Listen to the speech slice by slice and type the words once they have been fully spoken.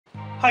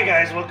Hi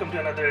guys, welcome to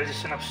another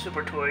edition of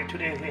SuperToy.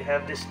 Today we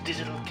have this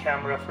digital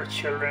camera for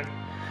children.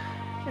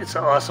 It's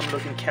an awesome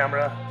looking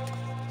camera.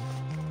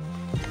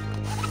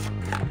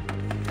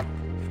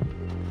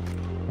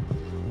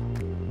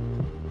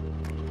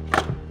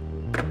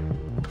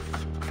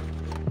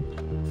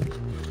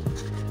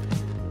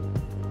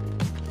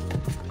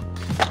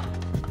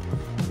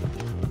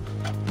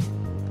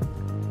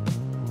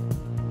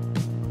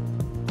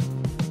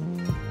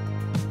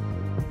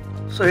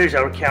 So here's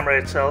our camera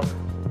itself.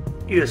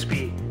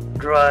 USB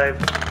drive,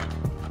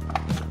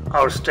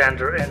 our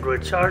standard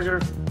Android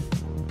charger.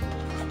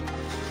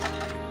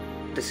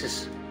 This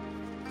is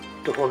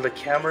to hold the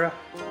camera,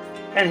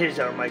 and here's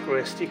our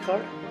micro SD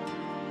card.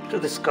 So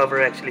this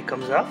cover actually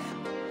comes off,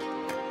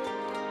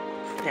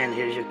 and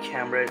here's your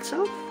camera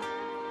itself,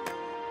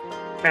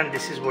 and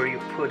this is where you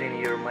put in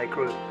your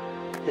micro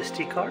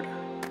SD card.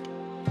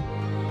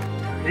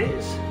 There it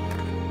is.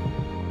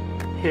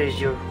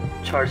 Here's your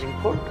charging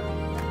port.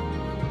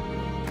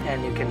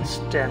 And you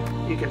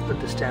can put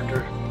the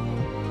standard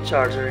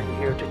charger in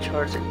here to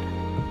charge it,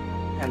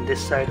 and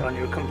this side on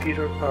your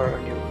computer or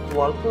on your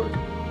wall port.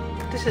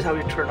 This is how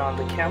you turn on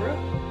the camera.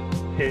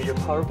 Here's your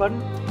power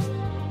button.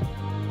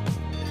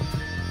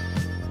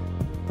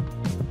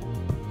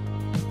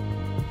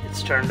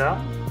 It's turned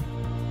on.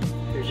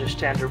 Here's your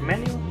standard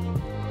menu.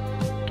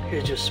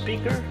 Here's your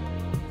speaker,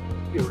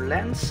 your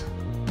lens,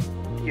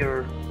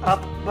 your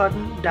up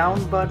button,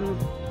 down button,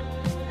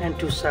 and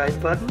two side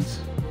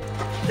buttons.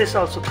 This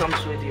also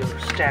comes with your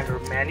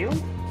standard manual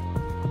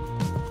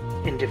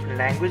in different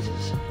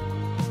languages.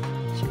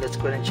 So let's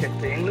go ahead and check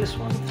the English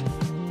one.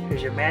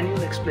 Here's your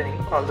manual explaining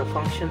all the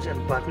functions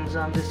and buttons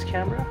on this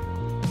camera.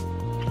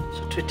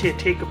 So to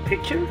take a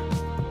picture,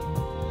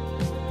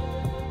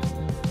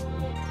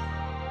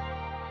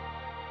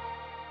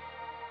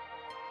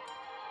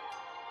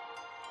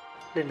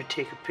 let me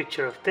take a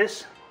picture of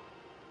this.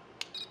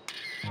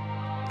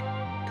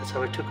 That's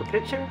how I took a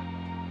picture.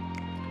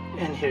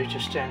 And here's your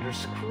standard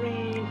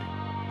screen.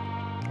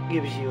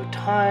 Gives you a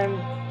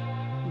time,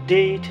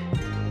 date,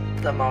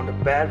 the amount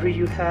of battery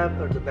you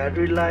have or the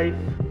battery life.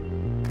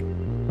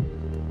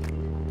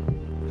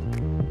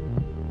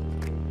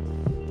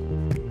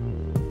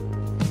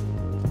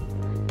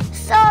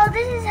 So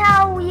this is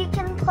how you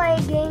can play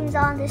games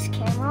on this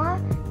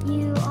camera.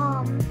 You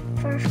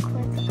first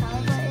click the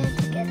power button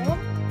to get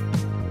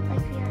in,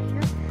 like we already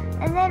know.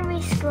 And then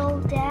we scroll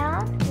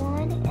down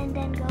one and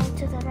then go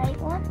to the right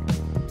one.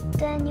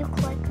 Then you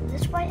click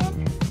this button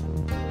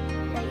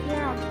right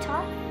here on the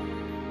top,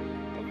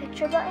 the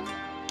picture button.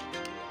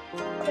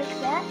 Click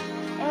that,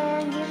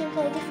 and you can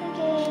play different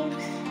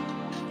games.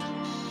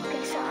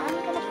 Okay, so I'm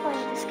gonna play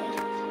this game.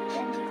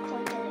 Then you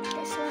click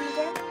this one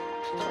again.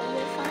 So